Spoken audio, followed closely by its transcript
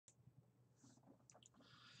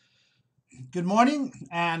Good morning,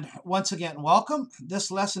 and once again, welcome.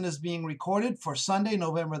 This lesson is being recorded for Sunday,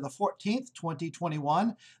 November the 14th,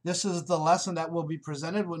 2021. This is the lesson that will be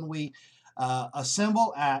presented when we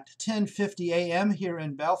assemble at 10:50 a.m. here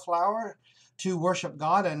in Bellflower to worship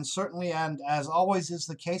God. And certainly, and as always is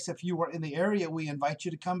the case, if you are in the area, we invite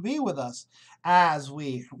you to come be with us as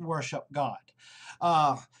we worship God.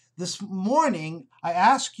 This morning, I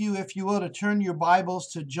ask you, if you will, to turn your Bibles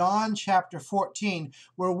to John chapter 14,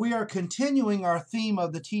 where we are continuing our theme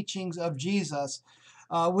of the teachings of Jesus,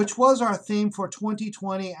 which was our theme for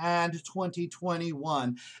 2020 and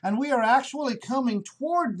 2021. And we are actually coming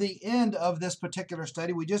toward the end of this particular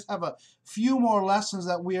study. We just have a few more lessons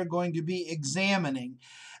that we are going to be examining.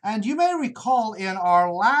 And you may recall in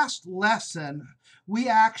our last lesson, we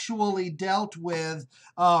actually dealt with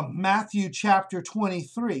Matthew chapter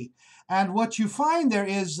 23. And what you find there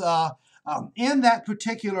is in that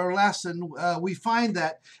particular lesson, we find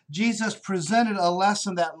that Jesus presented a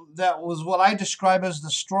lesson that was what I describe as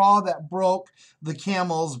the straw that broke the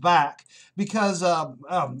camel's back, because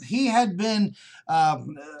he had been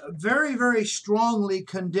very, very strongly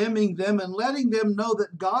condemning them and letting them know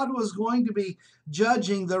that God was going to be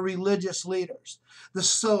judging the religious leaders.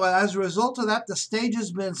 So as a result of that, the stage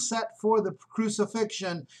has been set for the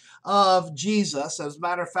crucifixion of Jesus. As a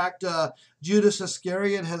matter of fact, Judas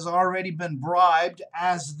Iscariot has already been bribed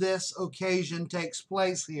as this occasion takes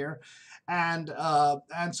place here. And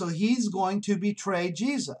so he's going to betray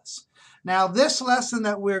Jesus. Now, this lesson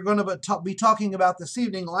that we're going to be talking about this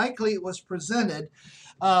evening, likely it was presented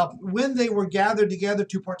when they were gathered together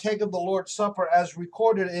to partake of the Lord's Supper, as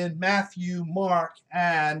recorded in Matthew, Mark,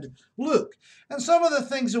 and Luke. And some of the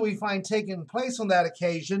things that we find taking place on that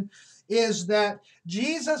occasion is that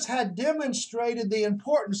Jesus had demonstrated the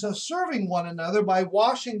importance of serving one another by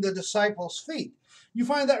washing the disciples' feet. You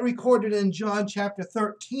find that recorded in John chapter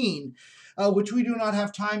 13, which we do not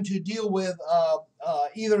have time to deal with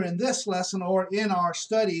either in this lesson or in our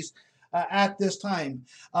studies at this time.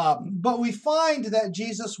 But we find that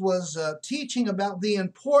Jesus was teaching about the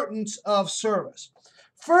importance of service.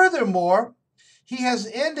 Furthermore, he has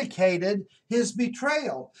indicated his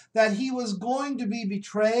betrayal, that he was going to be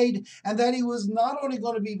betrayed, and that he was not only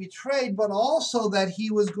going to be betrayed, but also that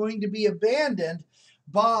he was going to be abandoned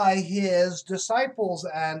by his disciples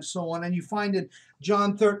and so on. And you find in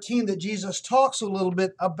John 13 that Jesus talks a little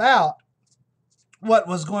bit about what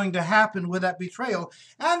was going to happen with that betrayal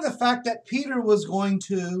and the fact that Peter was going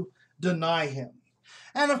to deny him.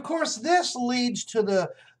 And of course, this leads to the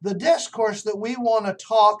discourse that we want to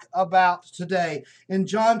talk about today in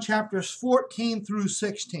John chapters 14 through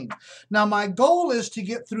 16. Now, my goal is to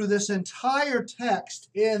get through this entire text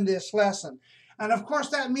in this lesson. And of course,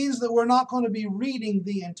 that means that we're not going to be reading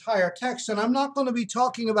the entire text, and I'm not going to be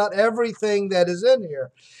talking about everything that is in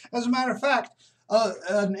here. As a matter of fact,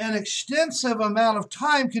 an extensive amount of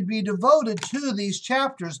time could be devoted to these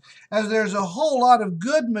chapters, as there's a whole lot of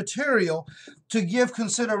good material to give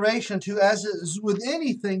consideration to, as is with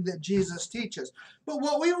anything that Jesus teaches. But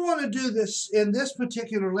what we want to do in this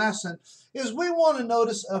particular lesson is we want to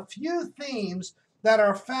notice a few themes that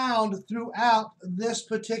are found throughout this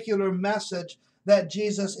particular message that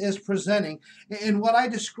Jesus is presenting in what I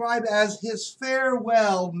describe as his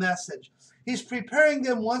farewell message. He's preparing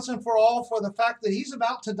them once and for all for the fact that he's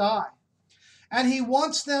about to die. And he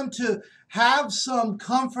wants them to have some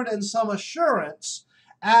comfort and some assurance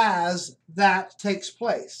as that takes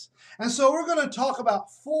place. And so we're going to talk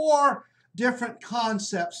about four different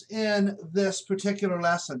concepts in this particular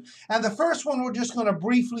lesson. And the first one, we're just going to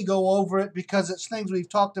briefly go over it because it's things we've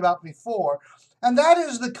talked about before. And that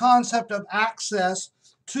is the concept of access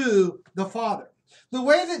to the Father. The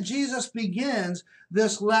way that Jesus begins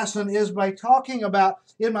this lesson is by talking about,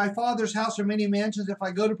 in my Father's house are many mansions. If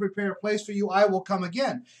I go to prepare a place for you, I will come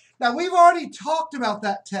again. Now, we've already talked about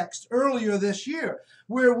that text earlier this year,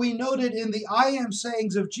 where we noted in the I am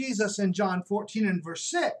sayings of Jesus in John 14 and verse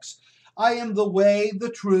 6, I am the way, the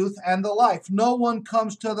truth, and the life. No one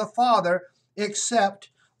comes to the Father except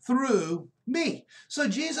through me. So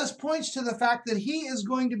Jesus points to the fact that he is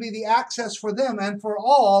going to be the access for them and for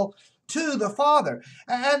all to the Father.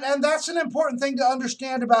 And that's an important thing to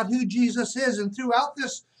understand about who Jesus is. And throughout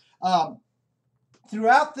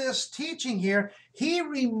this teaching here, he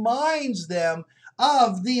reminds them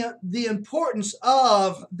of the importance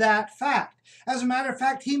of that fact. As a matter of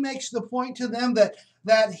fact, he makes the point to them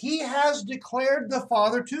that he has declared the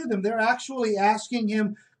Father to them. They're actually asking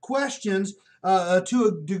him questions to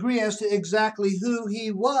a degree as to exactly who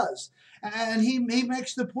he was. And he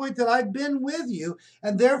makes the point that I've been with you,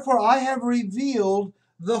 and therefore I have revealed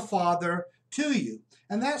the Father to you.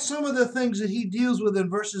 And that's some of the things that he deals with in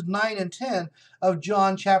verses 9 and 10 of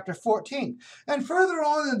John chapter 14. And further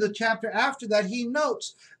on in the chapter after that, he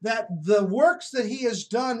notes that the works that he has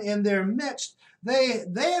done in their midst, they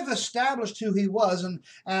have established who he was,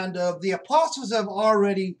 and the apostles have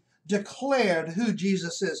already declared who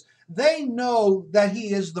Jesus is. They know that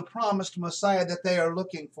he is the promised Messiah that they are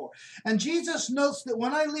looking for. And Jesus notes that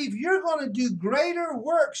when I leave, you're going to do greater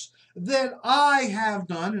works than I have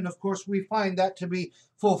done. And of course, we find that to be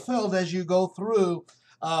fulfilled as you go through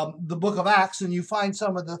the book of Acts and you find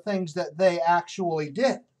some of the things that they actually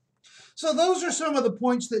did. So those are some of the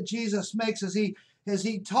points that Jesus makes as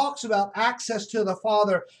he talks about access to the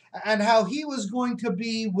Father and how he was going to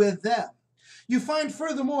be with them. You find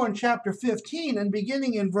furthermore in chapter 15 and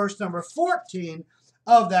beginning in verse number 14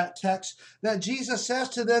 of that text that Jesus says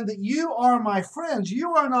to them that you are my friends.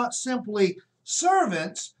 You are not simply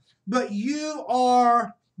servants, but you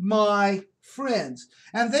are my friends.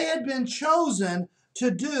 And they had been chosen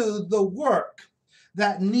to do the work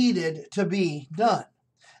that needed to be done.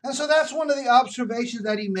 And so that's one of the observations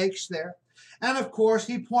that he makes there. And of course,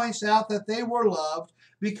 he points out that they were loved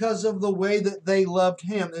because of the way that they loved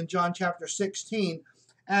him in John chapter 16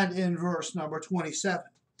 and in verse number 27.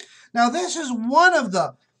 Now, this is one of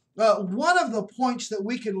the points that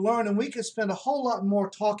we could learn, and we could spend a whole lot more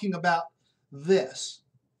talking about this.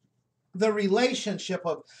 The relationship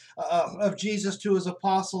of Jesus to his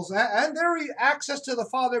apostles and their access to the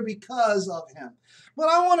Father because of him. But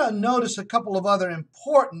I want to notice a couple of other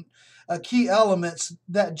important key elements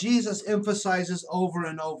that Jesus emphasizes over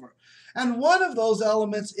and over. And one of those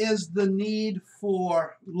elements is the need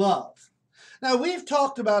for love. Now, we've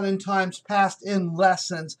talked about in times past in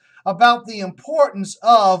lessons about the importance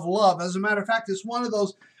of love. As a matter of fact, it's one of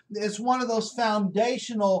those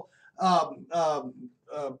foundational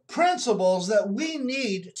principles that we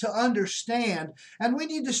need to understand and we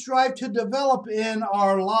need to strive to develop in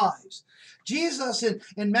our lives. Jesus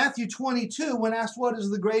in Matthew 22, when asked what is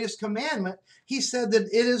the greatest commandment, he said that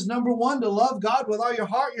it is number one, to love God with all your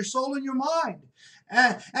heart, your soul, and your mind.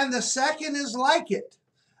 And the second is like it.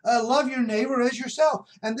 Love your neighbor as yourself.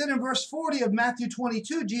 And then in verse 40 of Matthew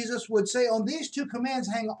 22, Jesus would say, on these two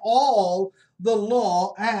commands hang all the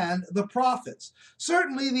law and the prophets.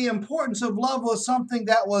 Certainly the importance of love was something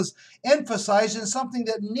that was emphasized and something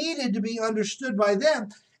that needed to be understood by them,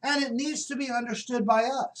 and it needs to be understood by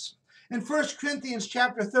us. In 1 Corinthians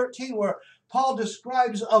chapter 13, where Paul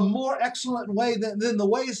describes a more excellent way than the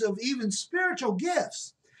ways of even spiritual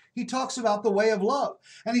gifts, he talks about the way of love.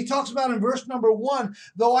 And he talks about in verse number 1,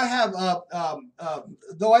 though I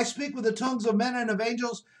speak with the tongues of men and of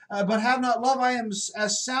angels, but have not love, I am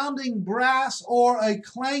as sounding brass or a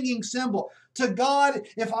clanging cymbal. To God,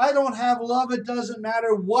 if I don't have love, it doesn't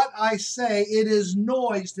matter what I say. It is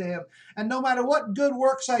noise to him. And no matter what good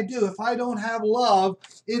works I do, if I don't have love,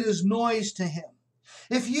 it is noise to him.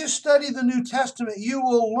 If you study the New Testament, you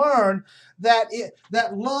will learn that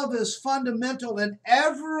love is fundamental in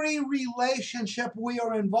every relationship we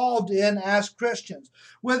are involved in as Christians.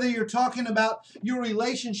 Whether you're talking about your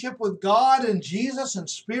relationship with God and Jesus and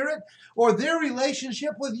Spirit, or their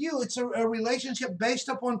relationship with you, it's a relationship based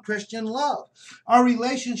upon Christian love. Our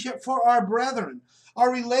relationship for our brethren. Our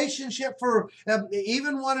relationship for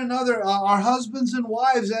even one another, our husbands and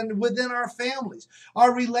wives, and within our families.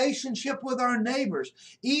 Our relationship with our neighbors.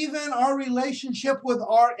 Even our relationship with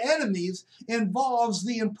our enemies involves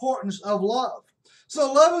the importance of love.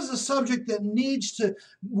 So love is a subject that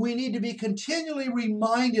we need to be continually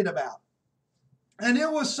reminded about. And it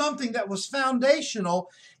was something that was foundational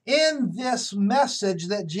in this message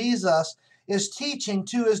that Jesus is teaching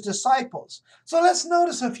to his disciples. So let's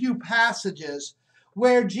notice a few passages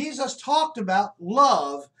where Jesus talked about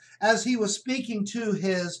love as he was speaking to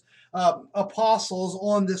his apostles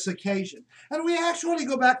on this occasion. And we actually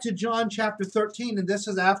go back to John chapter 13, and this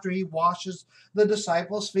is after he washes the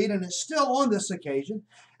disciples' feet, and it's still on this occasion.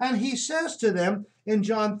 And he says to them in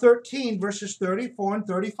John 13, verses 34 and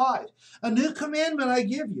 35, a new commandment I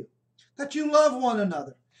give you, that you love one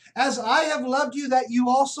another. As I have loved you, that you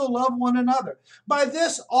also love one another. By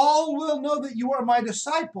this all will know that you are my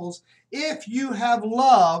disciples, if you have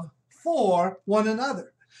love for one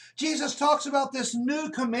another. Jesus talks about this new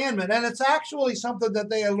commandment, and it's actually something that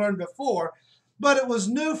they had learned before, but it was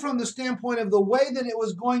new from the standpoint of the way that it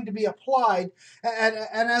was going to be applied. And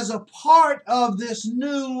as a part of this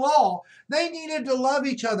new law, they needed to love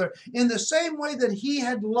each other in the same way that he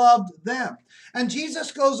had loved them. And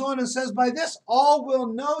Jesus goes on and says, by this all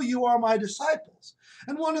will know you are my disciples.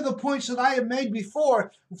 And one of the points that I have made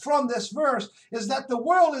before from this verse is that the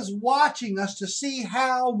world is watching us to see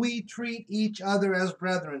how we treat each other as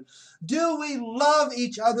brethren. Do we love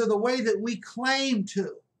each other the way that we claim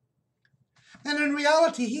to? And in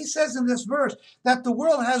reality, he says in this verse that the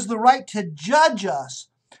world has the right to judge us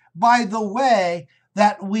by the way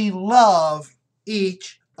that we love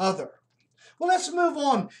each other. Well, let's move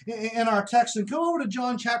on in our text and go over to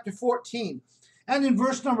John chapter 14 and in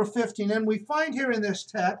verse number 15. And we find here in this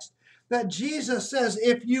text that Jesus says,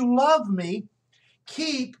 if you love me,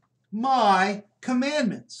 keep my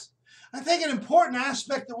commandments. I think an important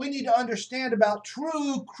aspect that we need to understand about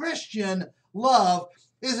true Christian love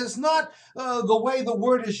is it's not the way the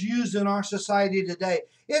word is used in our society today.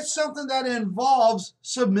 It's something that involves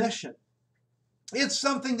submission. It's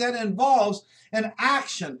something that involves an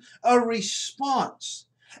action, a response.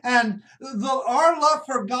 And our love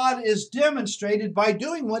for God is demonstrated by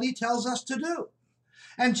doing what he tells us to do.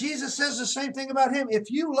 And Jesus says the same thing about him.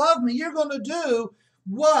 If you love me, you're going to do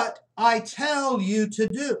what I tell you to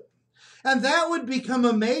do. And that would become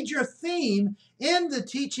a major theme in the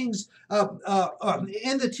teachings of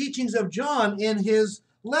John in his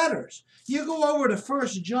letters. You go over to 1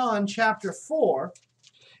 John chapter 4.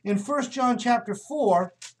 In 1 John chapter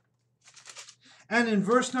 4 and in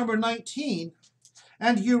verse number 19,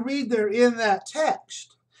 and you read there in that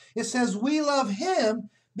text, it says, we love him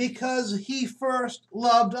because he first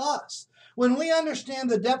loved us. When we understand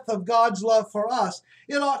the depth of God's love for us,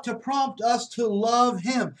 it ought to prompt us to love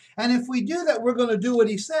him. And if we do that, we're going to do what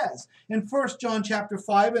he says. In 1 John chapter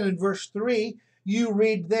 5 and in verse 3, you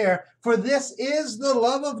read there, for this is the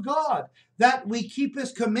love of God, that we keep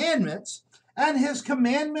his commandments, and his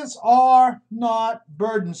commandments are not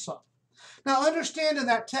burdensome. Now understand in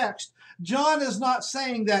that text, John is not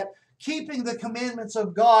saying that keeping the commandments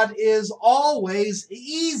of God is always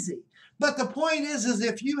easy. But the point is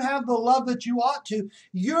if you have the love that you ought to,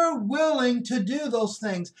 you're willing to do those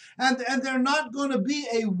things. And they're not going to be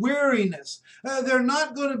a weariness. They're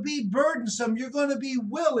not going to be burdensome. You're going to be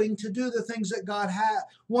willing to do the things that God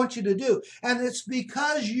wants you to do. And it's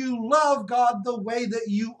because you love God the way that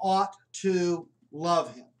you ought to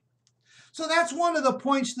love him. So that's one of the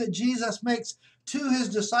points that Jesus makes to his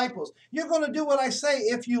disciples. You're going to do what I say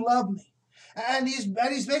if you love me. And he's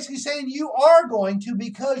basically saying you are going to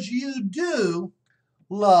because you do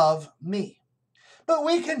love me. But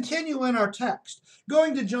we continue in our text,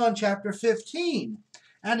 going to John chapter 15.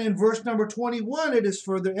 And in verse number 21, it is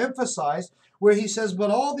further emphasized where he says,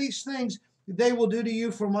 but all these things they will do to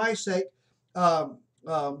you for my sake,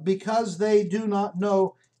 because they do not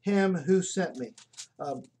know him who sent me.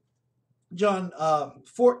 John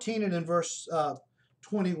 14 and in verse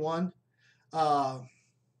 21,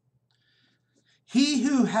 he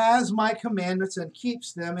who has my commandments and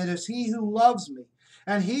keeps them, it is he who loves me.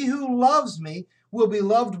 And he who loves me will be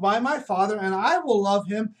loved by my Father, and I will love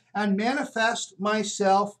him and manifest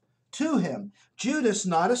myself to him. Judas,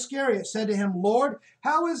 not Iscariot, said to him, Lord,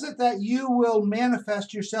 how is it that you will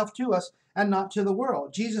manifest yourself to us and not to the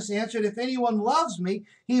world? Jesus answered, if anyone loves me,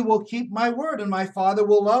 he will keep my word, and my Father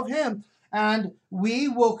will love him, and we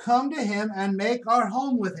will come to him and make our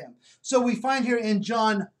home with him. So we find here in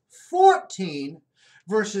John 14,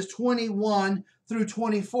 verses 21 through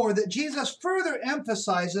 24, that Jesus further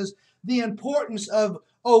emphasizes the importance of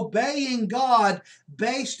obeying God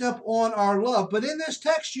based upon our love. But in this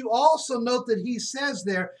text, you also note that he says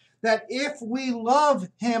there that if we love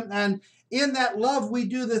him and in that love we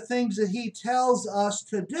do the things that he tells us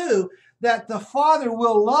to do, that the Father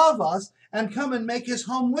will love us and come and make his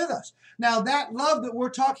home with us. Now, that love that we're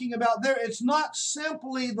talking about there, it's not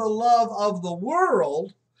simply the love of the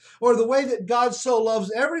world, or the way that God so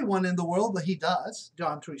loves everyone in the world, that he does,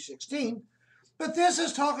 John 3:16. But this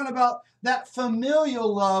is talking about that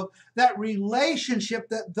familial love, that relationship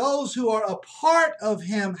that those who are a part of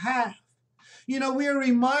him have. You know, we are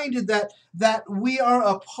reminded that we are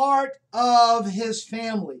a part of his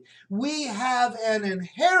family. We have an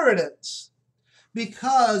inheritance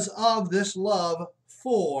because of this love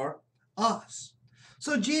for us.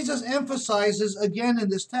 So Jesus emphasizes again in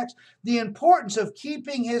this text the importance of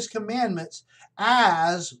keeping his commandments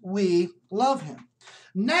as we love him.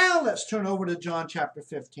 Now let's turn over to John chapter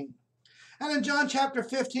 15. And in John chapter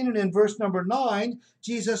 15 and in verse number 9,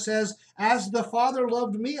 Jesus says, as the Father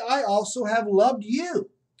loved me, I also have loved you.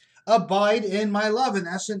 Abide in my love. And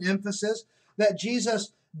that's an emphasis that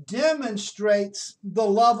Jesus demonstrates the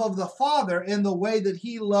love of the Father in the way that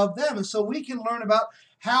he loved them. And so we can learn about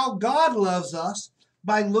how God loves us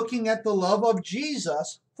by looking at the love of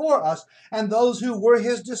Jesus for us and those who were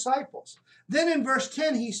his disciples. Then in verse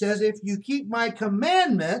 10 he says, if you keep my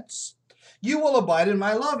commandments, you will abide in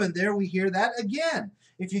my love. And there we hear that again.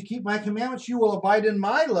 If you keep my commandments, you will abide in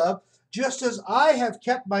my love, just as I have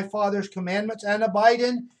kept my Father's commandments and abide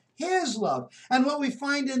in his love. And what we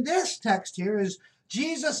find in this text here is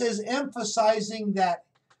Jesus is emphasizing that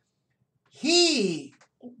he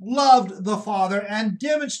loved the Father and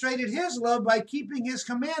demonstrated his love by keeping his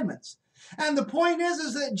commandments. And the point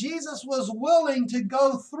is that Jesus was willing to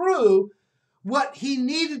go through what he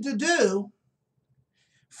needed to do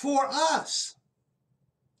for us.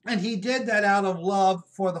 And he did that out of love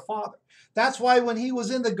for the Father. That's why when he was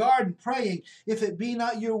in the garden praying, if it be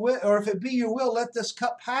not your will, or if it be your will, let this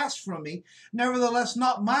cup pass from me. Nevertheless,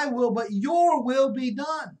 not my will, but your will be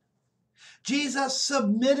done. Jesus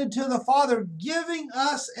submitted to the Father, giving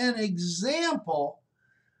us an example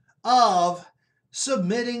of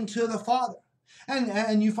submitting to the Father.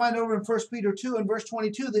 And you find over in 1 Peter 2 and verse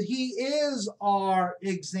 22 that he is our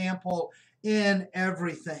example in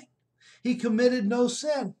everything. He committed no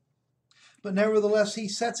sin, but nevertheless he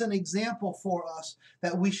sets an example for us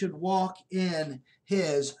that we should walk in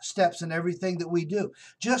his steps in everything that we do.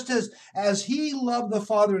 Just as he loved the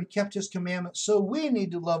Father and kept his commandments, so we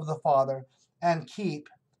need to love the Father and keep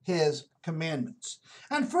his commandments.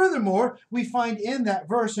 And furthermore, we find in that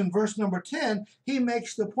verse, in verse number 10, he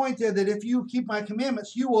makes the point there that if you keep my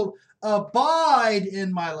commandments, you will abide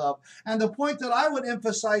in my love. And the point that I would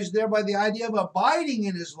emphasize there by the idea of abiding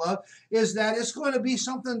in his love is that it's going to be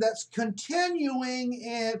something that's continuing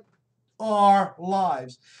in our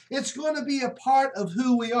lives. It's going to be a part of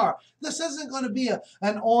who we are. This isn't going to be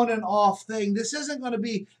an on and off thing. This isn't going to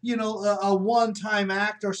be, a one-time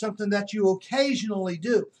act or something that you occasionally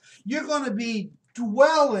do. You're going to be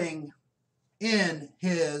dwelling in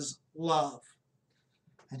his love.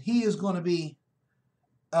 And he is going to be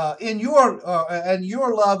and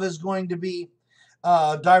your love is going to be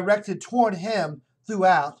directed toward him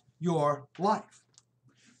throughout your life.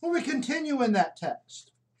 Well, we continue in that text.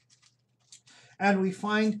 And we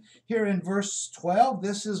find here in verse 12,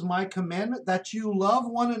 this is my commandment, that you love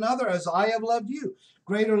one another as I have loved you.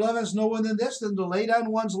 Greater love has no one than this, than to lay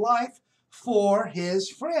down one's life for his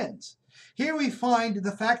friends. Here we find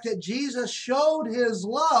the fact that Jesus showed his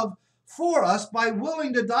love for us by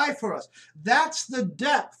willing to die for us. That's the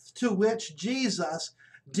depth to which Jesus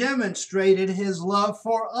demonstrated his love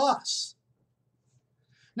for us.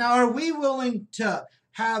 Now, are we willing to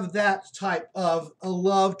have that type of a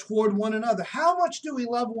love toward one another? How much do we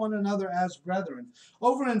love one another as brethren?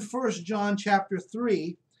 Over in 1 John chapter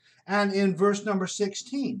 3 and in verse number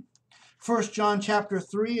 16. 1 John chapter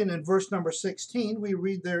 3 and in verse number 16, we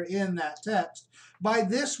read there in that text, by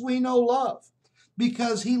this we know love,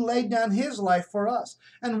 because he laid down his life for us.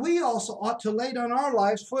 And we also ought to lay down our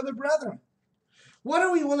lives for the brethren. What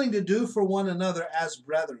are we willing to do for one another as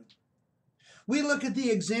brethren? We look at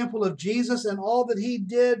the example of Jesus and all that he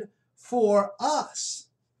did for us.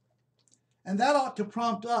 And that ought to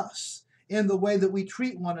prompt us in the way that we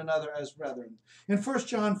treat one another as brethren. In 1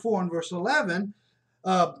 John 4 and verse 11,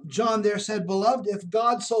 John there said, beloved, if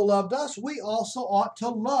God so loved us, we also ought to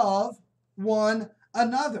love one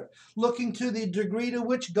another, looking to the degree to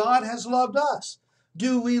which God has loved us.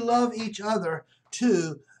 Do we love each other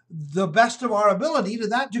to the best of our ability to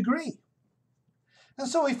that degree? And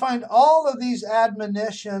so we find all of these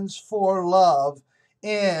admonitions for love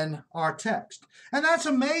in our text. And that's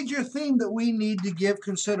a major theme that we need to give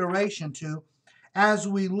consideration to as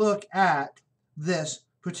we look at this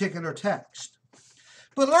particular text.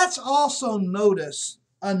 But let's also notice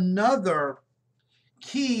another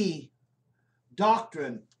key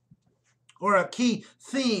doctrine or a key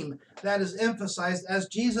theme that is emphasized as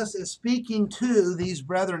Jesus is speaking to these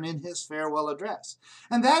brethren in his farewell address.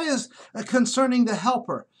 And that is concerning the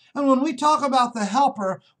helper. And when we talk about the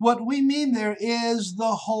helper, what we mean there is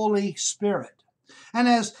the Holy Spirit. And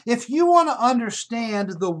if you want to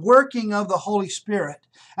understand the working of the Holy Spirit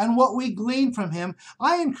and what we glean from him,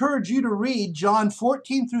 I encourage you to read John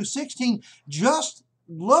 14 through 16, just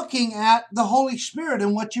looking at the Holy Spirit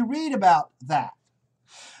and what you read about that.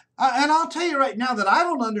 And I'll tell you right now that I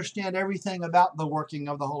don't understand everything about the working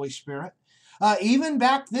of the Holy Spirit, even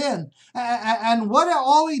back then. And what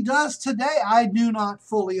all he does today, I do not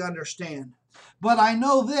fully understand. But I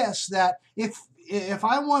know this, that if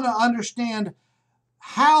I want to understand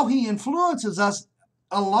how he influences us,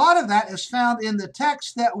 a lot of that is found in the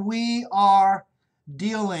text that we are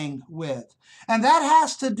dealing with. And that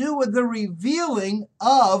has to do with the revealing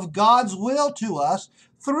of God's will to us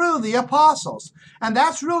through the apostles. And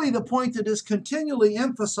that's really the point that is continually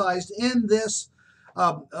emphasized in this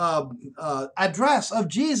address of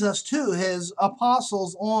Jesus to his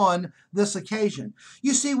apostles on this occasion.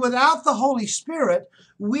 You see, without the Holy Spirit,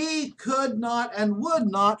 we could not and would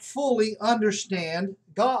not fully understand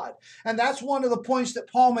God. And that's one of the points that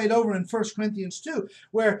Paul made over in 1 Corinthians 2,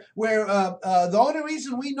 where the only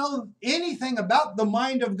reason we know anything about the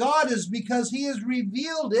mind of God is because he has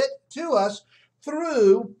revealed it to us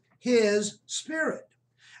through his Spirit.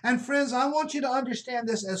 And friends, I want you to understand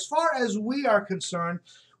this. As far as we are concerned,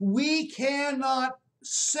 we cannot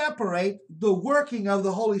separate the working of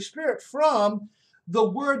the Holy Spirit from the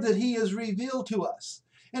word that he has revealed to us.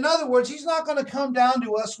 In other words, he's not going to come down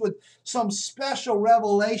to us with some special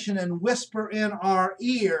revelation and whisper in our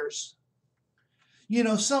ears,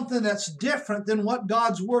 something that's different than what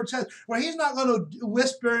God's word says. Where he's not going to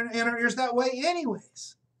whisper in our ears that way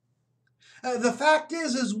anyways. The fact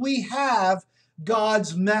is we have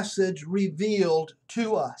God's message revealed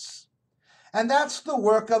to us. And that's the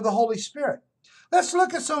work of the Holy Spirit. Let's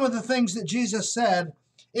look at some of the things that Jesus said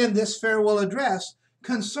in this farewell address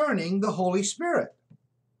concerning the Holy Spirit.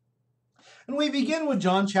 And we begin with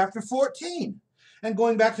John chapter 14. And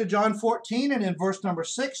going back to John 14 and in verse number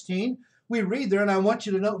 16, we read there, and I want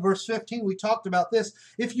you to note verse 15, we talked about this.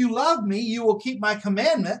 If you love me, you will keep my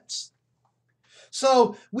commandments.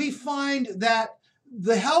 So we find that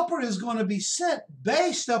the helper is going to be sent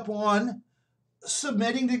based upon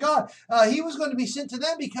submitting to God. He was going to be sent to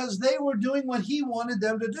them because they were doing what he wanted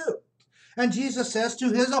them to do. And Jesus says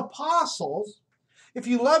to his apostles, if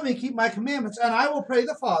you love me, keep my commandments, and I will pray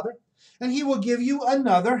the Father, and he will give you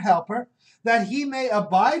another helper, that he may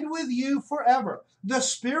abide with you forever. The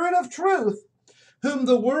Spirit of truth, whom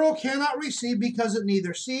the world cannot receive because it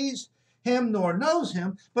neither sees him nor knows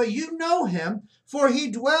him, but you know him, for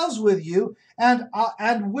he dwells with you and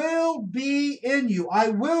will be in you. I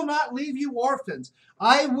will not leave you orphans.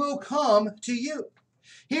 I will come to you.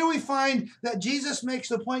 Here we find that Jesus makes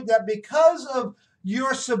the point that because of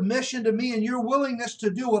your submission to me and your willingness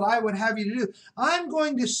to do what I would have you to do, I'm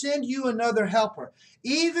going to send you another helper.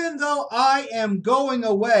 Even though I am going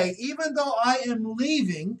away, even though I am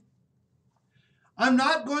leaving, I'm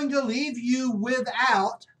not going to leave you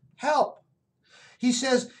without help. He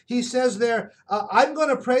says there, I'm going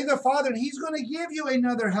to pray the Father, and he's going to give you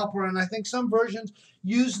another helper. And I think some versions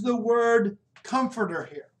use the word comforter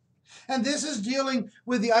here. And this is dealing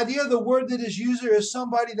with the idea of the word that is used there is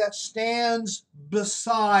somebody that stands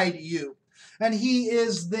beside you. And he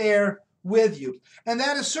is there with you. And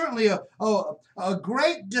that is certainly a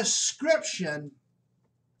great description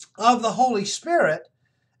of the Holy Spirit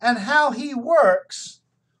and how he works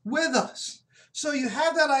with us. So you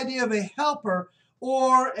have that idea of a helper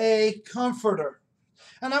or a comforter.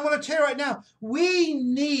 And I'm going to tell you right now, we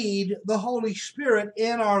need the Holy Spirit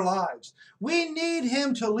in our lives. We need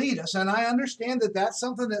him to lead us. And I understand that that's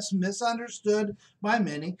something that's misunderstood by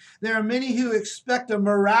many. There are many who expect a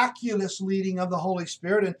miraculous leading of the Holy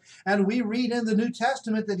Spirit. And we read in the New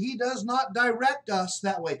Testament that he does not direct us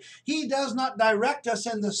that way. He does not direct us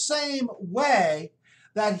in the same way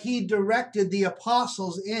that he directed the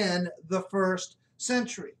apostles in the first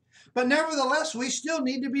century. But nevertheless, we still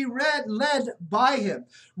need to be led by him.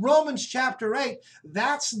 Romans chapter 8,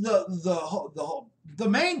 that's the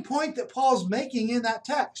main point that Paul's making in that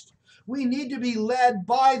text. We need to be led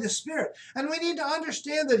by the Spirit. And we need to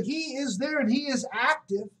understand that he is there and he is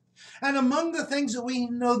active. And among the things that we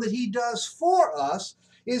know that he does for us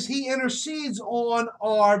is he intercedes on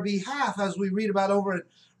our behalf, as we read about over in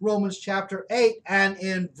Romans chapter 8 and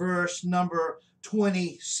in verse number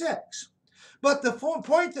 26. But the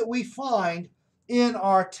point that we find in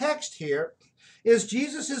our text here is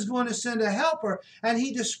Jesus is going to send a helper, and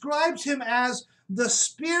he describes him as the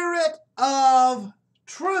Spirit of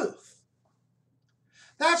truth.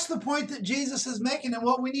 That's the point that Jesus is making, and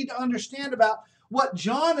what we need to understand about what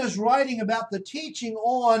John is writing about the teaching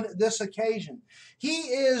on this occasion.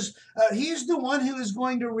 He's the one who is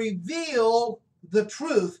going to reveal the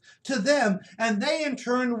truth to them, and they in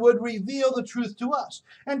turn would reveal the truth to us.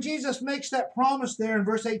 And Jesus makes that promise there in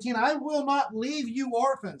verse 18, I will not leave you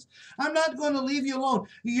orphans. I'm not going to leave you alone.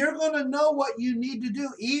 You're going to know what you need to do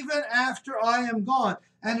even after I am gone.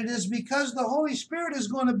 And it is because the Holy Spirit is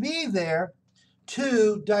going to be there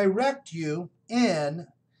to direct you in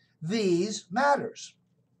these matters.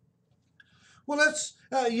 Well, let's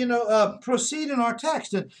proceed in our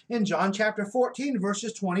text in John chapter 14,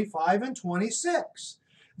 verses 25 and 26.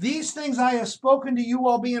 These things I have spoken to you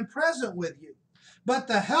while being present with you. But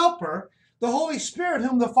the Helper, The Holy Spirit,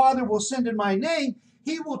 whom the Father will send in my name,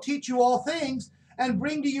 he will teach you all things and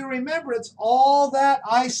bring to your remembrance all that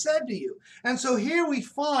I said to you. And so here we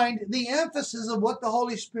find the emphasis of what the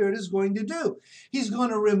Holy Spirit is going to do. He's going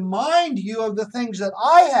to remind you of the things that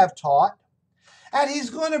I have taught, and he's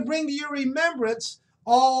going to bring to your remembrance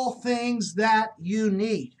all things that you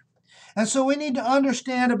need. And so we need to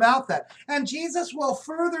understand about that. And Jesus will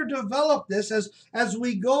further develop this as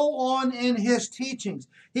we go on in his teachings.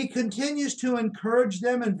 He continues to encourage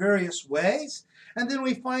them in various ways. And then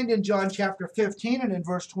we find in John chapter 15 and in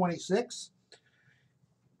verse 26,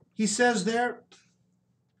 he says there,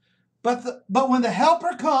 But when the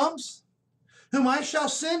Helper comes, whom I shall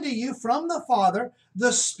send to you from the Father,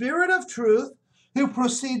 the Spirit of truth, who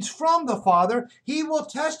proceeds from the Father, he will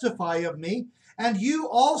testify of me. And you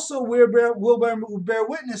also will bear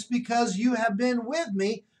witness, because you have been with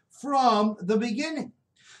me from the beginning.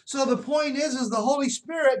 So the point is the Holy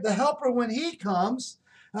Spirit, the Helper, when he comes,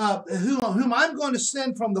 whom I'm going to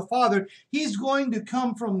send from the Father, he's going to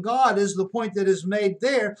come from God, is the point that is made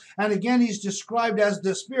there. And again, he's described as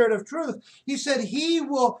the Spirit of truth. He said he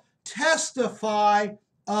will testify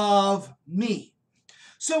of me.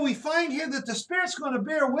 So we find here that the Spirit's going to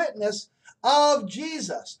bear witness of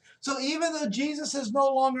Jesus. So even though Jesus is no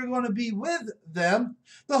longer going to be with them,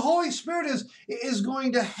 the Holy Spirit is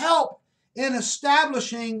going to help in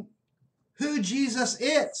establishing who Jesus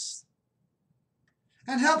is,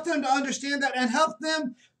 and help them to understand that, and help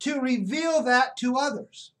them to reveal that to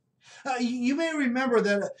others. You may remember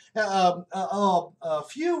that a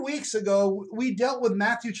few weeks ago we dealt with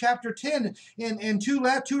Matthew chapter 10 in two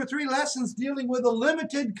or three lessons dealing with a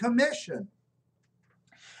limited commission.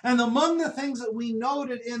 And among the things that we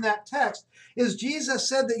noted in that text is Jesus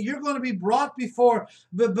said that you're going to be brought before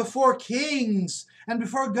kings and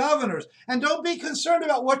before governors. And don't be concerned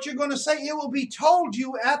about what you're going to say. It will be told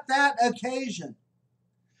you at that occasion.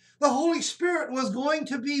 The Holy Spirit was going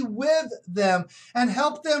to be with them and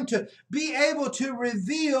help them to be able to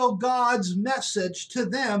reveal God's message to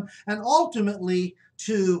them and ultimately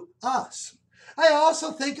to us. I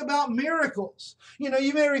also think about miracles. You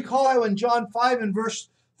may recall how in John 5 and verse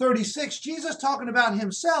 36, Jesus talking about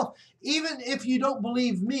himself, even if you don't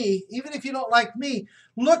believe me, even if you don't like me,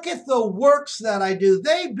 look at the works that I do.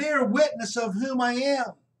 They bear witness of whom I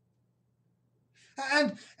am.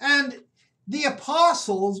 And the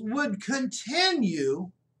apostles would continue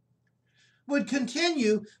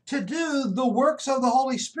to do the works of the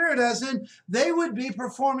Holy Spirit, as in they would be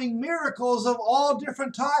performing miracles of all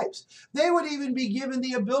different types. They would even be given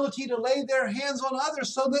the ability to lay their hands on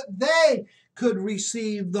others so that they could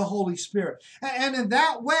receive the Holy Spirit. And in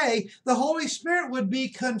that way, the Holy Spirit would be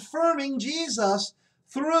confirming Jesus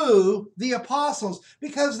through the apostles,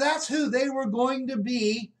 because that's who they were going to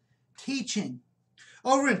be teaching.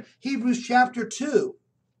 Over in Hebrews chapter 2,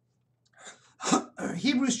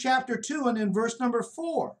 and in verse number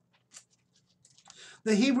 4,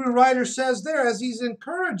 the Hebrew writer says there, as he's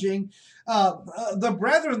encouraging the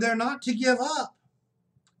brethren there not to give up.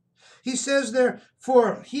 He says there,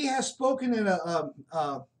 for he has spoken in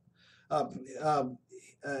a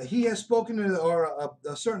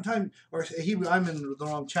certain time, or Hebrew, I'm in the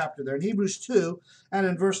wrong chapter there. In Hebrews 2 and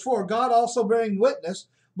in verse 4, God also bearing witness,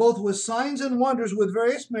 both with signs and wonders, with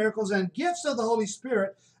various miracles and gifts of the Holy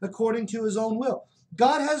Spirit, according to his own will.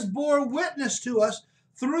 God has bore witness to us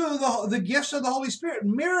through the gifts of the Holy Spirit.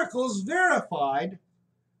 Miracles verified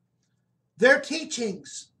their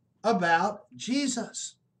teachings about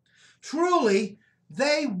Jesus. Truly,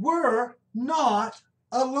 they were not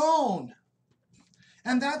alone.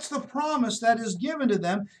 And that's the promise that is given to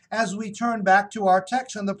them as we turn back to our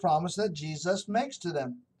text and the promise that Jesus makes to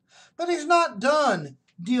them. But he's not done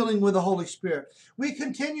dealing with the Holy Spirit. We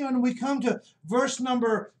continue and we come to verse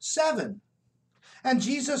number 7. And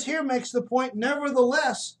Jesus here makes the point,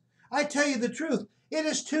 nevertheless, I tell you the truth, it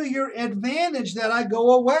is to your advantage that I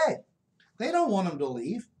go away. They don't want him to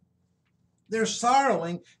leave. They're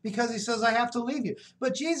sorrowing because he says, I have to leave you.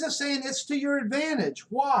 But Jesus saying it's to your advantage.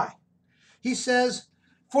 Why? He says,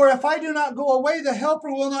 for if I do not go away, the Helper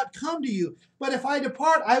will not come to you. But if I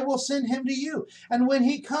depart, I will send him to you. And when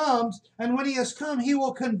he comes, and when he has come, he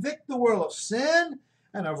will convict the world of sin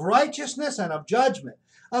and of righteousness and of judgment.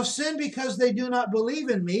 Of sin because they do not believe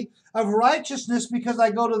in me. Of righteousness because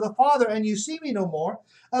I go to the Father and you see me no more.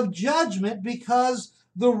 Of judgment because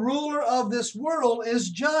the ruler of this world is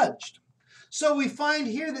judged. So we find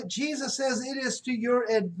here that Jesus says it is to your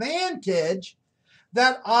advantage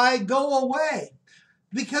that I go away.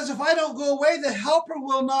 Because if I don't go away, the Helper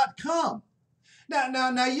will not come.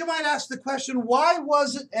 Now you might ask the question, why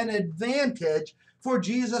was it an advantage for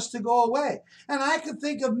Jesus to go away. And I could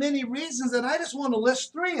think of many reasons, and I just want to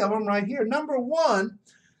list three of them right here. Number one,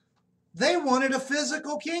 they wanted a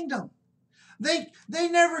physical kingdom. They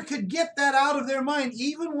never could get that out of their mind,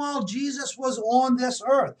 even while Jesus was on this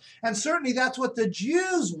earth. And certainly that's what the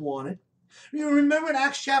Jews wanted. You remember in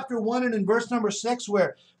Acts chapter 1 and in verse number 6,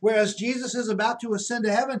 whereas Jesus is about to ascend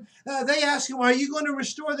to heaven, they ask him, are you going to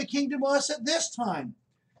restore the kingdom to us at this time?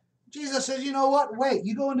 Jesus says, you know what? Wait.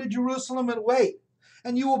 You go into Jerusalem and wait,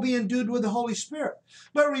 and you will be endued with the Holy Spirit.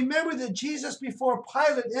 But remember that Jesus before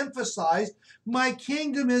Pilate emphasized, my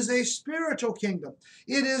kingdom is a spiritual kingdom.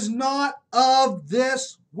 It is not of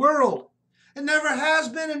this world. It never has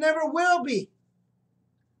been and never will be.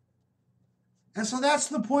 And so that's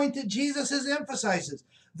the point that Jesus emphasizes.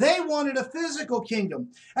 They wanted a physical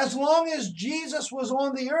kingdom. As long as Jesus was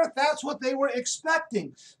on the earth, that's what they were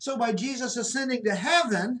expecting. So by Jesus ascending to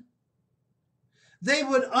heaven, they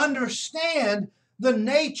would understand the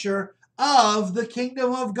nature of the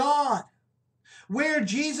kingdom of God, where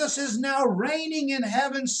Jesus is now reigning in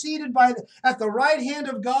heaven, seated at the right hand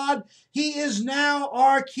of God. He is now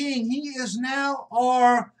our King. He is now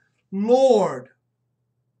our Lord.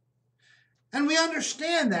 And we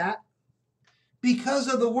understand that because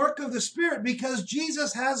of the work of the Spirit, because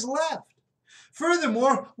Jesus has left.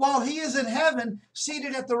 Furthermore, while he is in heaven,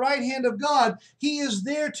 seated at the right hand of God, he is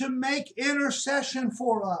there to make intercession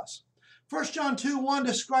for us. 1 John 2:1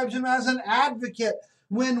 describes him as an advocate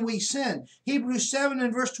when we sin. Hebrews 7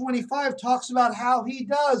 and verse 25 talks about how he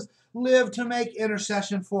does live to make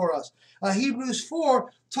intercession for us. Hebrews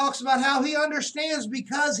 4 talks about how he understands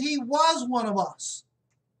because he was one of us.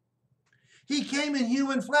 He came in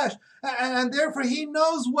human flesh, and therefore he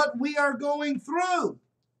knows what we are going through.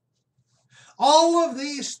 All of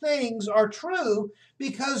these things are true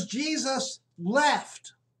because Jesus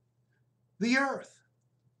left the earth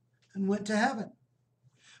and went to heaven.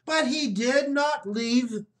 But he did not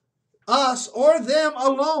leave us or them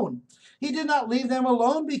alone. He did not leave them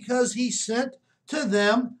alone because he sent to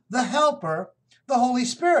them the Helper, the Holy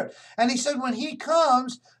Spirit. And he said when he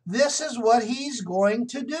comes, this is what he's going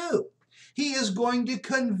to do. He is going to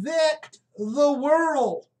convict the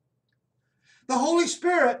world. The Holy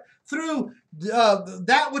Spirit, through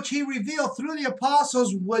that which he revealed through the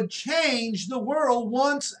apostles, would change the world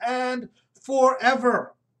once and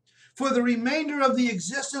forever. For the remainder of the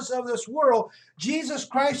existence of this world, Jesus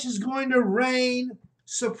Christ is going to reign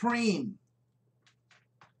supreme.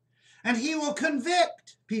 And he will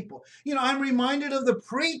convict people. You know, I'm reminded of the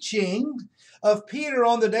preaching of Peter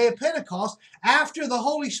on the day of Pentecost after the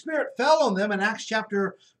Holy Spirit fell on them in Acts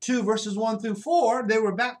chapter 2 verses 1 through 4. They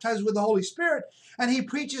were baptized with the Holy Spirit, and he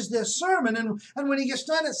preaches this sermon, and when he gets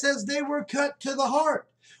done it says they were cut to the heart,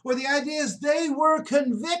 where the idea is they were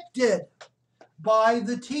convicted by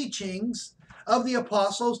the teachings of the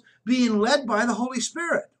apostles being led by the Holy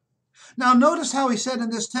Spirit. Now notice how he said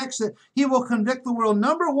in this text that he will convict the world,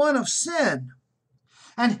 number one, of sin.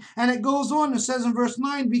 And it goes on and says in verse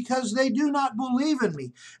 9, because they do not believe in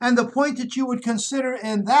me. And the point that you would consider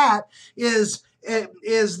in that is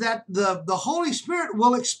that the Holy Spirit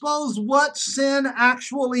will expose what sin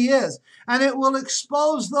actually is. And it will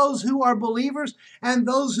expose those who are believers and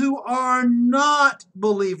those who are not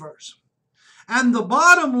believers. And the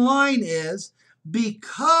bottom line is,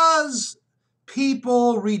 because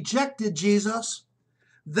people rejected Jesus,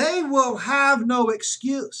 they will have no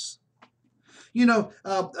excuse. You know,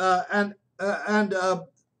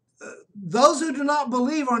 those who do not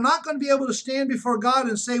believe are not going to be able to stand before God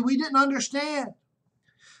and say, we didn't understand.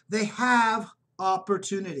 They have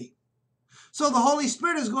opportunity. So the Holy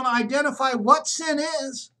Spirit is going to identify what sin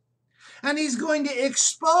is, and he's going to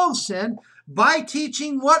expose sin by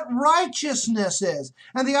teaching what righteousness is.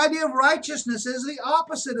 And the idea of righteousness is the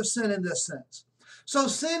opposite of sin in this sense. So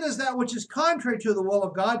sin is that which is contrary to the will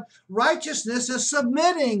of God. Righteousness is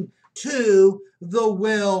submitting to the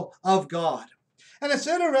will of God. And it's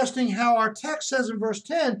interesting how our text says in verse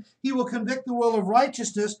 10, he will convict the world of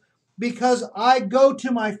righteousness because I go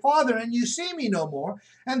to my Father and you see me no more.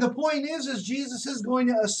 And the point is Jesus is going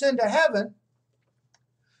to ascend to heaven.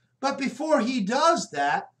 But before he does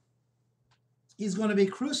that, he's going to be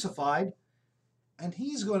crucified and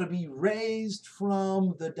he's going to be raised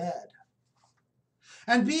from the dead.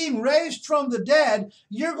 And being raised from the dead,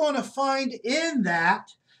 you're going to find in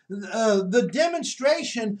that the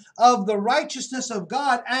demonstration of the righteousness of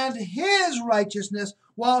God and his righteousness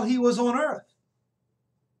while he was on earth.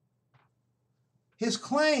 His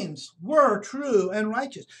claims were true and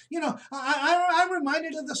righteous. You know, I'm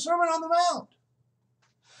reminded of the Sermon on the Mount.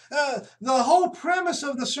 The whole premise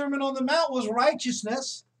of the Sermon on the Mount was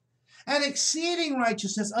righteousness. and exceeding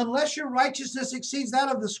righteousness. Unless your righteousness exceeds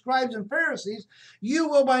that of the scribes and Pharisees, you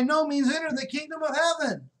will by no means enter the kingdom of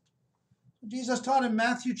heaven. Jesus taught in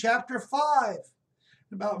Matthew chapter 5,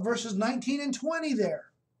 about verses 19 and 20 there.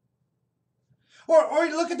 Or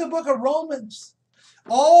look at the book of Romans.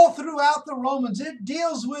 All throughout the Romans, it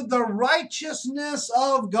deals with the righteousness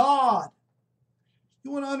of God.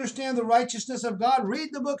 You want to understand the righteousness of God? Read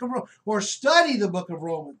the book of Romans or study the book of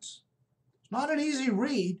Romans. It's not an easy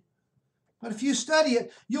read, but if you study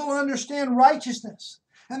it, you'll understand righteousness.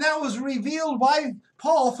 And that was revealed by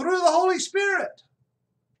Paul through the Holy Spirit.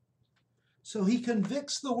 So he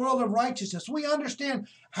convicts the world of righteousness. We understand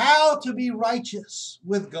how to be righteous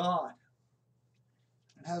with God.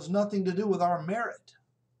 It has nothing to do with our merit.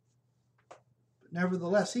 But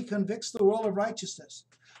nevertheless, he convicts the world of righteousness.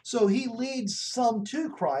 So he leads some to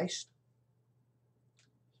Christ,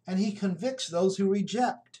 and he convicts those who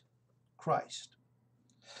reject Christ.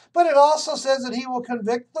 But it also says that he will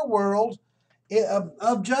convict the world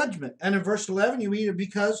of judgment. And in verse 11, you read,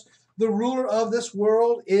 because the ruler of this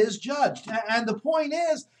world is judged. And the point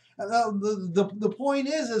is, the point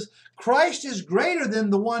is Christ is greater than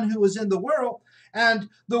the one who is in the world, and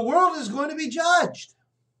the world is going to be judged.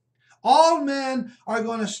 All men are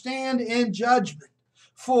going to stand in judgment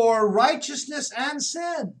for righteousness and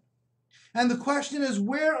sin. And the question is,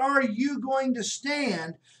 where are you going to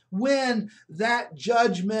stand when that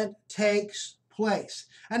judgment takes place?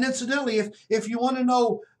 And incidentally, if you want to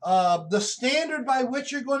know the standard by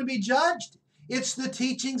which you're going to be judged, it's the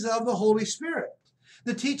teachings of the Holy Spirit.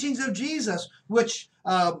 The teachings of Jesus, which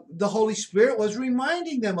the Holy Spirit was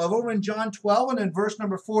reminding them of. Over in John 12 and in verse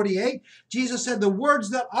number 48, Jesus said, the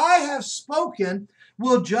words that I have spoken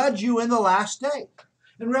will judge you in the last day.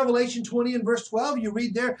 In Revelation 20 and verse 12, you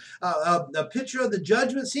read there a picture of the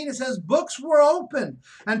judgment scene. It says books were opened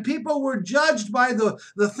and people were judged by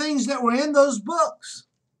the things that were in those books.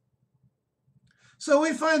 So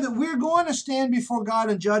we find that we're going to stand before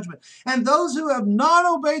God in judgment. And those who have not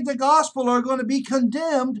obeyed the gospel are going to be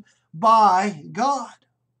condemned by God.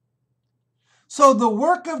 So the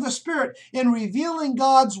work of the Spirit in revealing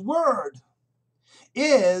God's word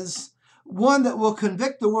is one that will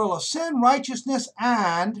convict the world of sin, righteousness,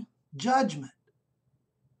 and judgment.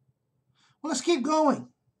 Well, let's keep going.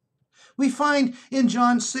 We find in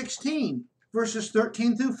John 16, verses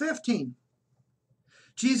 13 through 15.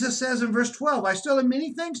 Jesus says in verse 12, I still have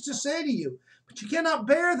many things to say to you, but you cannot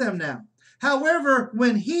bear them now. However,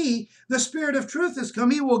 when he, the Spirit of truth, has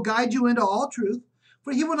come, he will guide you into all truth.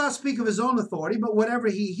 For he will not speak of his own authority, but whatever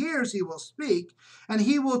he hears, he will speak, and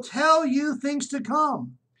he will tell you things to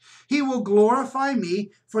come. He will glorify me,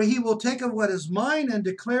 for he will take of what is mine and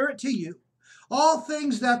declare it to you. All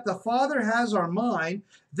things that the Father has are mine.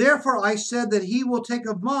 Therefore I said that he will take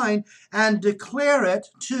of mine and declare it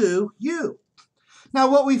to you. Now,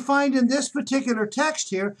 what we find in this particular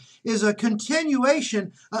text here is a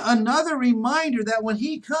continuation, another reminder that when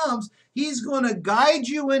he comes, he's going to guide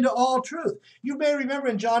you into all truth. You may remember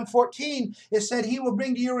in John 14, it said he will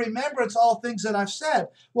bring to your remembrance all things that I've said.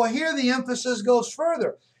 Well, here the emphasis goes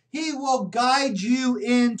further. He will guide you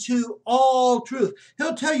into all truth.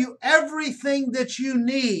 He'll tell you everything that you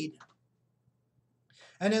need.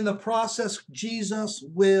 And in the process, Jesus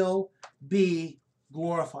will be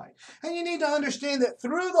glorified. And you need to understand that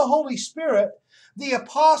through the Holy Spirit, the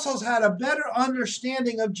apostles had a better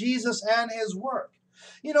understanding of Jesus and his work.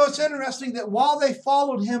 You know, it's interesting that while they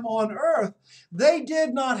followed him on earth, they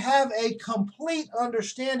did not have a complete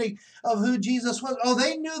understanding of who Jesus was. Oh,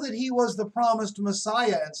 they knew that he was the promised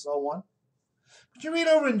Messiah and so on. But you read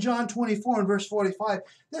over in John 24 and verse 45,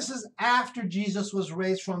 this is after Jesus was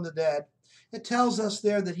raised from the dead. It tells us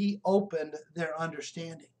there that he opened their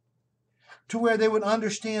understanding to where they would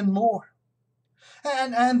understand more.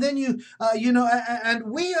 And then and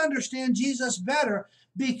we understand Jesus better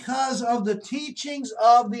because of the teachings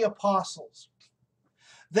of the apostles.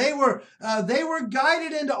 They were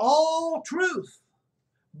guided into all truth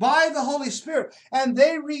by the Holy Spirit, and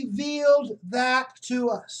they revealed that to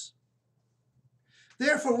us.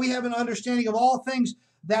 Therefore, we have an understanding of all things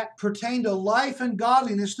that pertain to life and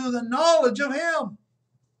godliness through the knowledge of him,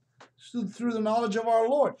 through the knowledge of our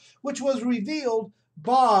Lord, which was revealed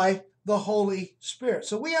by the Holy Spirit.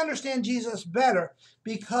 So we understand Jesus better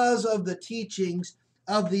because of the teachings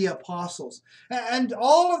of the apostles. And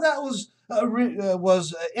all of that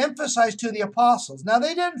was emphasized to the apostles. Now,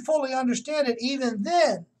 they didn't fully understand it even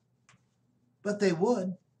then, but they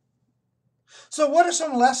would. So what are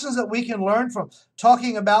some lessons that we can learn from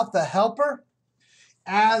talking about the Helper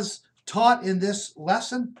as taught in this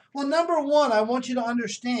lesson? Well, number one, I want you to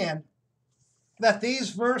understand that these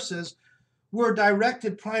verses were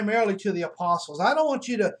directed primarily to the apostles. I don't want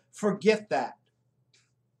you to forget that.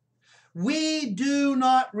 We do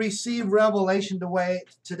not receive revelation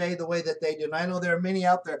today the way that they do. And I know there are many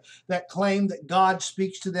out there that claim that God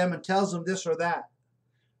speaks to them and tells them this or that.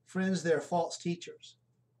 Friends, they're false teachers.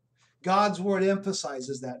 God's word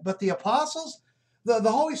emphasizes that. But the apostles,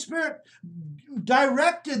 the Holy Spirit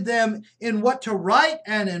directed them in what to write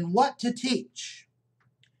and in what to teach.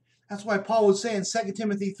 That's why Paul would say in 2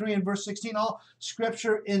 Timothy 3 and verse 16, all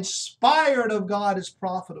Scripture inspired of God is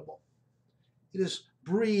profitable. It is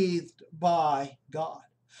breathed by God.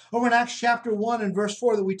 Over in Acts chapter 1 and verse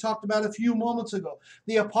 4 that we talked about a few moments ago,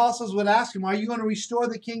 the apostles would ask him, are you going to restore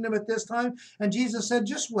the kingdom at this time? And Jesus said,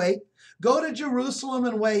 just wait. Go to Jerusalem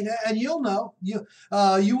and wait, and you'll know. You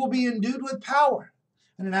will be endued with power.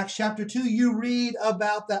 And in Acts chapter 2, you read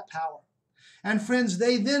about that power. And friends,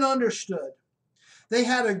 they then understood. They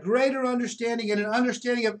had a greater understanding and an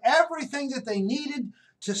understanding of everything that they needed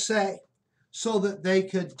to say so that they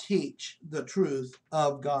could teach the truth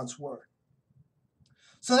of God's word.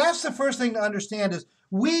 So that's the first thing to understand is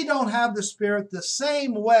we don't have the Spirit the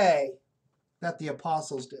same way that the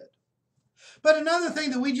apostles did. But another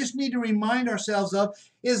thing that we just need to remind ourselves of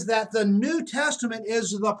is that the New Testament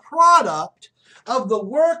is the product of the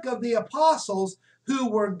work of the apostles who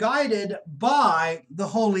were guided by the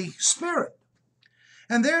Holy Spirit.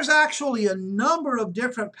 And there's actually a number of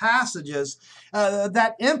different passages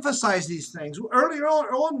that emphasize these things. Earlier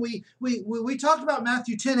on, we talked about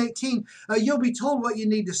Matthew 10:18. You'll be told what you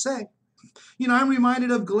need to say. You know, I'm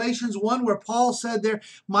reminded of Galatians 1 where Paul said there,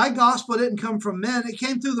 my gospel didn't come from men. It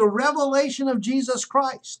came through the revelation of Jesus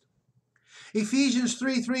Christ. Ephesians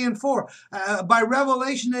 3 and 4. By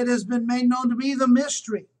revelation it has been made known to me the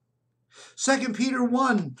mystery. 2 Peter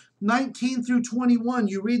 1, 19 through 21.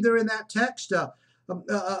 You read there in that text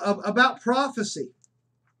about prophecy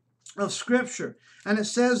of Scripture. And it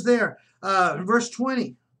says there, verse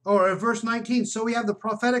 20, or verse 19, so we have the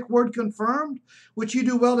prophetic word confirmed, which you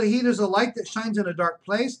do well to heed as a light that shines in a dark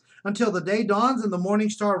place until the day dawns and the morning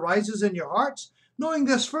star rises in your hearts, knowing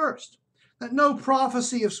this first, that no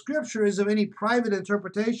prophecy of Scripture is of any private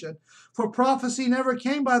interpretation, for prophecy never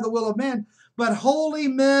came by the will of men, but holy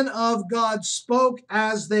men of God spoke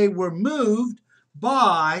as they were moved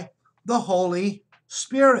by the Holy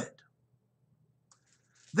Spirit.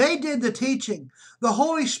 They did the teaching. The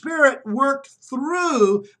Holy Spirit worked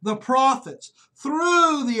through the prophets,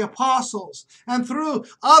 through the apostles, and through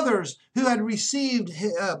others who had received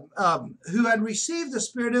the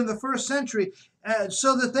Spirit in the first century,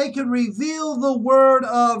 so that they could reveal the Word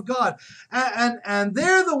of God. And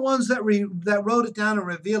they're the ones that wrote it down and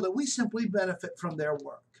revealed it. We simply benefit from their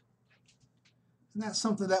work. And that's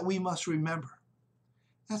something that we must remember.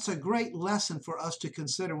 That's a great lesson for us to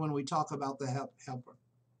consider when we talk about the helper.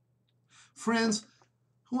 Friends,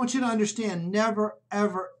 I want you to understand, never,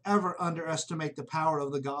 ever, ever underestimate the power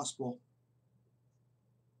of the gospel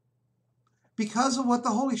because of what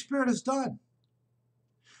the Holy Spirit has done.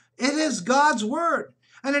 It is God's word,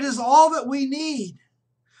 and it is all that we need.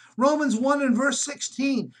 Romans 1 and verse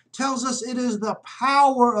 16 tells us it is the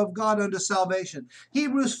power of God unto salvation.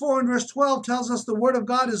 Hebrews 4 and verse 12 tells us the word of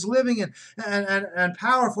God is living and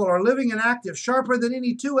powerful, or living and active, sharper than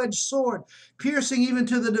any two-edged sword, piercing even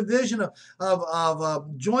to the division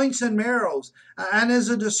of joints and marrows, and is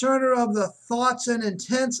a discerner of the thoughts and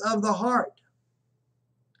intents of the heart.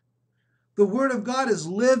 The Word of God is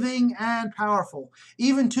living and powerful.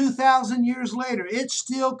 Even 2,000 years later, it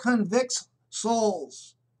still convicts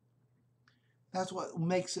souls. That's what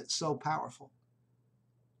makes it so powerful.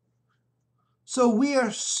 So we are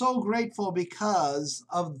so grateful because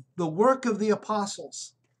of the work of the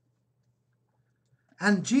apostles.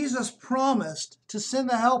 And Jesus promised to send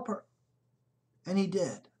the helper. And he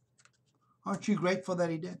did. Aren't you grateful that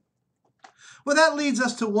he did? Well, that leads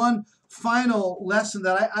us to one final lesson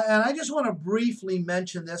that I just want to briefly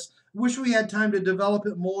mention this. Wish we had time to develop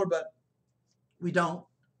it more, but we don't.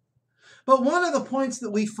 But one of the points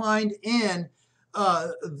that we find in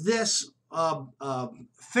this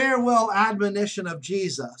farewell admonition of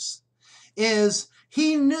Jesus is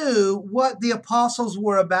he knew what the apostles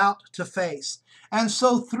were about to face. And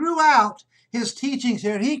so throughout his teachings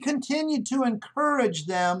here, he continued to encourage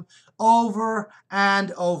them over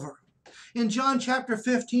and over. In John chapter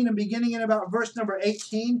 15 and beginning in about verse number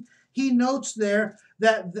 18, he notes there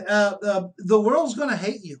that the world's going to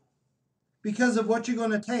hate you. because of what you're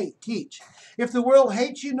going to teach. If the world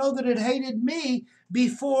hates you, know that it hated me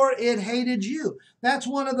before it hated you. That's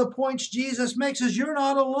one of the points Jesus makes, is you're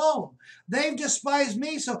not alone. They've despised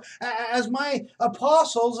me, so as my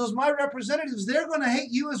apostles, as my representatives, they're going to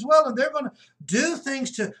hate you as well, and they're going to do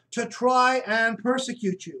things to try and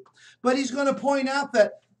persecute you. But he's going to point out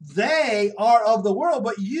that they are of the world,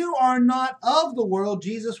 but you are not of the world.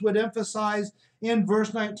 Jesus would emphasize in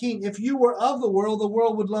verse 19, if you were of the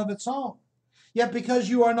world would love its own. Yet because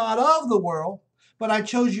you are not of the world, but I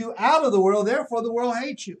chose you out of the world, therefore the world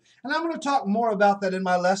hates you. And I'm going to talk more about that in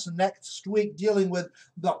my lesson next week, dealing with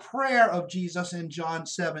the prayer of Jesus in John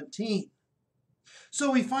 17.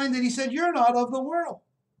 So we find that he said, you're not of the world.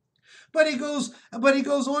 But he goes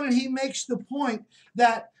on and he makes the point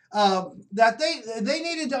that they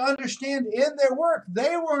needed to understand in their work,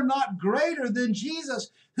 they were not greater than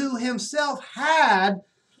Jesus, who himself had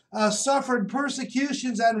suffered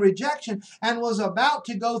persecutions and rejection and was about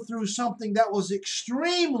to go through something that was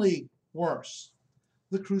extremely worse,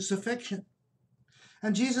 the crucifixion.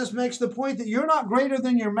 And Jesus makes the point that you're not greater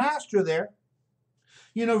than your master there.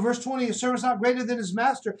 You know, verse 20, a servant's not greater than his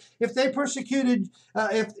master. If they persecuted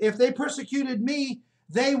me,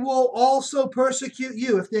 they will also persecute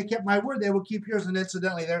you. If they kept my word, they will keep yours. And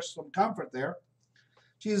incidentally, there's some comfort there.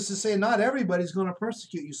 Jesus is saying not everybody's going to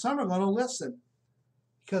persecute you. Some are going to listen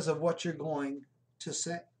because of what you're going to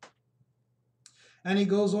say. And he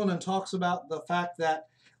goes on and talks about the fact that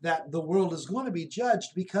the world is going to be judged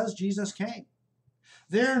because Jesus came.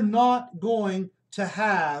 They're not going to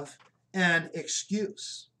have an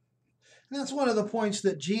excuse. And that's one of the points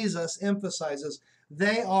that Jesus emphasizes.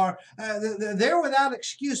 They're without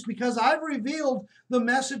excuse because I've revealed the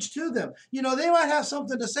message to them. You know, they might have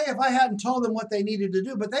something to say if I hadn't told them what they needed to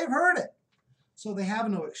do, but they've heard it. So they have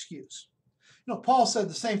no excuse. You know, Paul said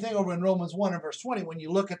the same thing over in Romans 1 and verse 20. When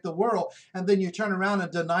you look at the world and then you turn around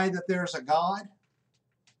and deny that there's a God,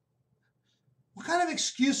 what kind of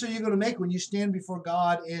excuse are you going to make when you stand before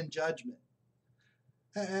God in judgment?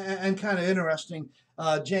 And kind of interesting,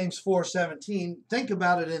 James 4:17, think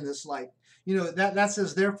about it in this light. You know, that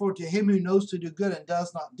says, therefore, to him who knows to do good and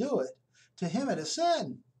does not do it, to him it is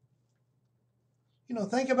sin. You know,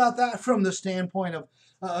 think about that from the standpoint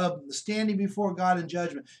of standing before God in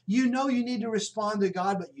judgment. You know you need to respond to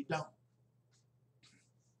God, but you don't.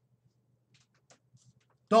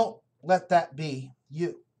 Don't let that be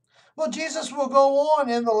you. Well, Jesus will go on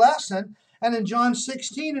in the lesson, and in John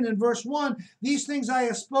 16 and in verse 1, these things I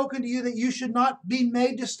have spoken to you that you should not be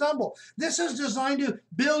made to stumble. This is designed to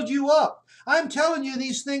build you up. I'm telling you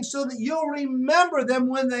these things so that you'll remember them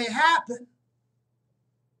when they happen.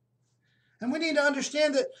 And we need to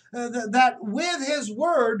understand that with his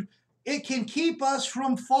word, it can keep us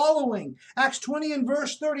from following. Acts 20 and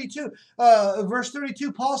verse 32.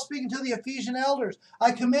 Paul speaking to the Ephesian elders.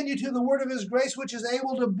 I commend you to the word of his grace, which is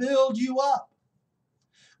able to build you up.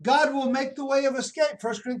 God will make the way of escape.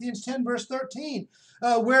 1 Corinthians 10 verse 13.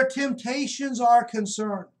 Where temptations are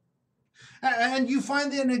concerned. And you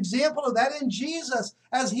find an example of that in Jesus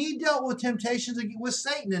as he dealt with temptations with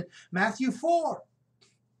Satan in Matthew 4.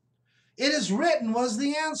 It is written was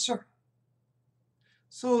the answer.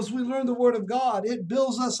 So as we learn the word of God, it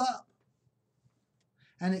builds us up.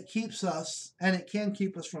 And it keeps us, and it can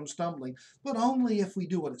keep us from stumbling, but only if we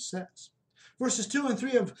do what it says. Verses 2 and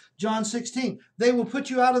 3 of John 16. They will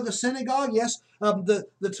put you out of the synagogue. Yes,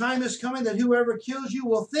 the time is coming that whoever kills you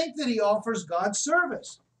will think that he offers God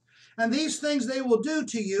service. And these things they will do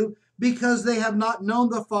to you because they have not known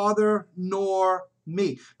the Father nor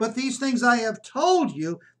me. But these things I have told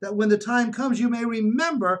you, that when the time comes you may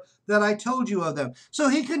remember that I told you of them. So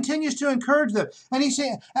he continues to encourage them. And he's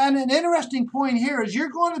saying, and an interesting point here is you're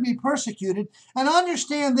going to be persecuted. And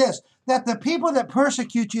understand this, that the people that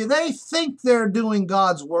persecute you, they think they're doing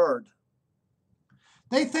God's word.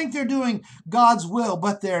 They think they're doing God's will,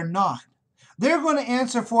 but they're not. They're going to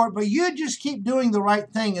answer for it, but you just keep doing the right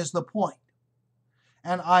thing is the point.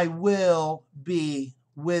 And I will be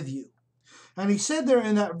with you. And he said there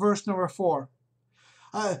in that verse number 4,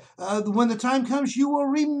 when the time comes, you will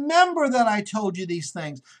remember that I told you these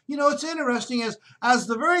things. You know, it's interesting as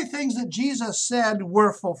the very things that Jesus said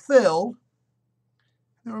were fulfilled,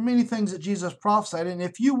 there were many things that Jesus prophesied, and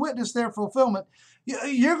if you witness their fulfillment,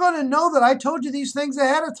 you're going to know that I told you these things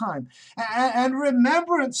ahead of time. And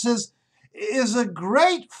remembrance is a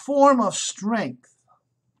great form of strength.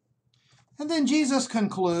 And then Jesus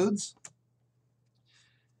concludes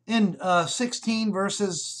in 16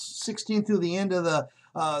 verses 16 through the end of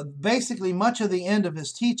basically much of the end of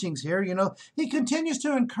his teachings here, he continues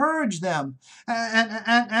to encourage them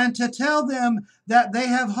and to tell them that they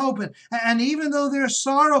have hope. And even though they're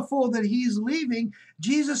sorrowful that he's leaving,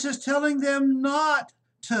 Jesus is telling them not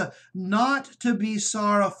to be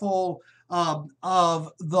sorrowful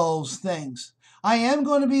of those things. I am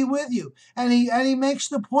going to be with you. And he makes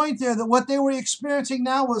the point there that what they were experiencing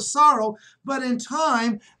now was sorrow, but in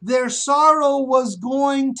time, their sorrow was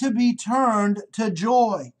going to be turned to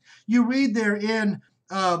joy. You read there in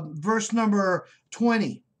verse number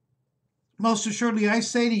 20. Most assuredly, I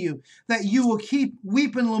say to you that you will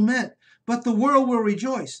weep and lament, but the world will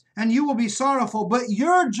rejoice, and you will be sorrowful, but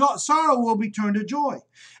your sorrow will be turned to joy.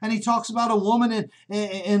 And he talks about a woman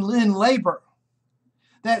in labor,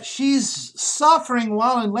 that she's suffering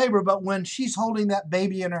while in labor, but when she's holding that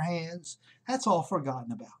baby in her hands, that's all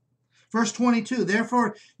forgotten about. Verse 22,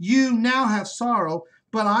 therefore you now have sorrow,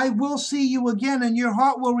 but I will see you again, and your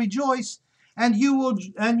heart will rejoice, and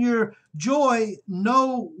your joy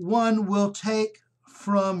no one will take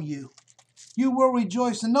from you. You will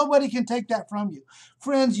rejoice, and nobody can take that from you.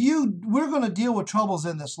 Friends, we're going to deal with troubles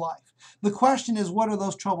in this life. The question is, what are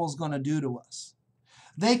those troubles going to do to us?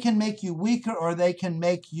 They can make you weaker or they can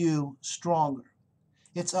make you stronger.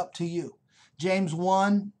 It's up to you. James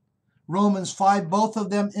 1, Romans 5, both of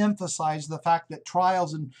them emphasize the fact that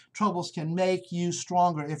trials and troubles can make you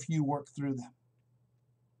stronger if you work through them.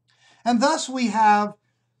 And thus we have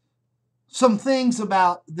some things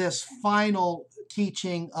about this final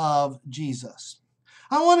teaching of Jesus.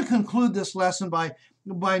 I want to conclude this lesson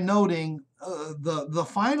by noting the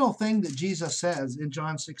final thing that Jesus says in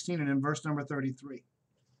John 16 and in verse number 33.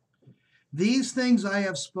 These things I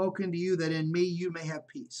have spoken to you, that in me you may have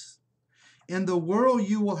peace. In the world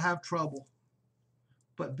you will have trouble,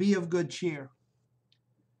 but be of good cheer.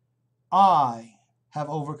 I have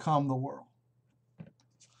overcome the world.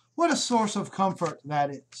 What a source of comfort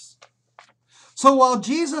that is. So while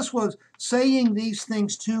Jesus was saying these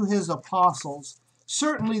things to his apostles,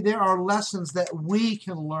 certainly there are lessons that we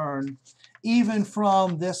can learn even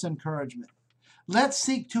from this encouragement. Let's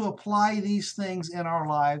seek to apply these things in our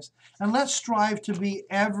lives, and let's strive to be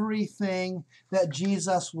everything that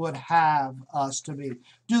Jesus would have us to be.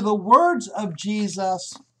 Do the words of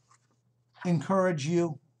Jesus encourage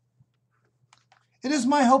you? It is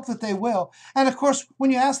my hope that they will. And of course,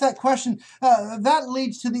 when you ask that question, that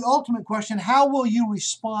leads to the ultimate question: how will you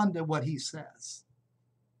respond to what he says?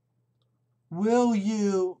 Will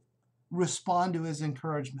you respond to his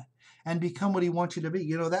encouragement and become what he wants you to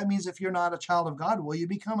be? That means if you're not a child of God, will you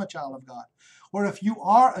become a child of God? Or if you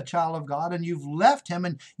are a child of God and you've left him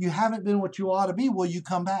and you haven't been what you ought to be, will you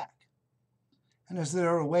come back? And is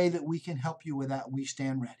there a way that we can help you with that? We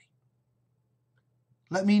stand ready.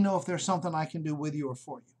 Let me know if there's something I can do with you or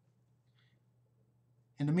for you.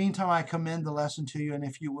 In the meantime, I commend the lesson to you, and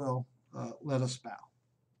if you will, let us bow.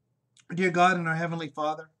 Dear God and our Heavenly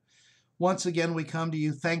Father, once again, we come to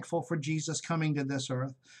you thankful for Jesus coming to this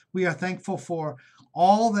earth. We are thankful for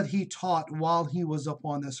all that he taught while he was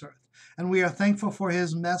upon this earth. And we are thankful for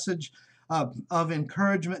his message of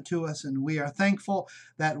encouragement to us. And we are thankful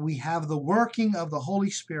that we have the working of the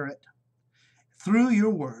Holy Spirit through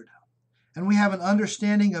your word. And we have an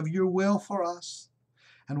understanding of your will for us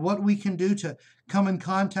and what we can do to come in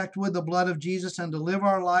contact with the blood of Jesus and to live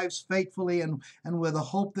our lives faithfully and with a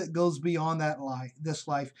hope that goes beyond this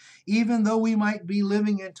life, even though we might be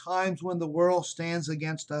living in times when the world stands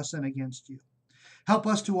against us and against you. Help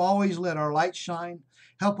us to always let our light shine.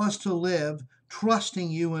 Help us to live trusting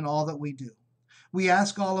you in all that we do. We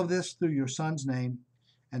ask all of this through your Son's name,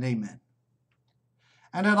 and amen.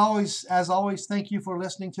 And as always, thank you for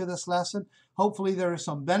listening to this lesson. Hopefully there is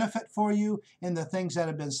some benefit for you in the things that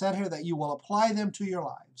have been said here, that you will apply them to your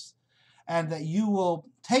lives, and that you will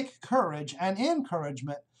take courage and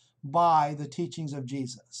encouragement by the teachings of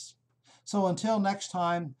Jesus. So until next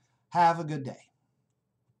time, have a good day.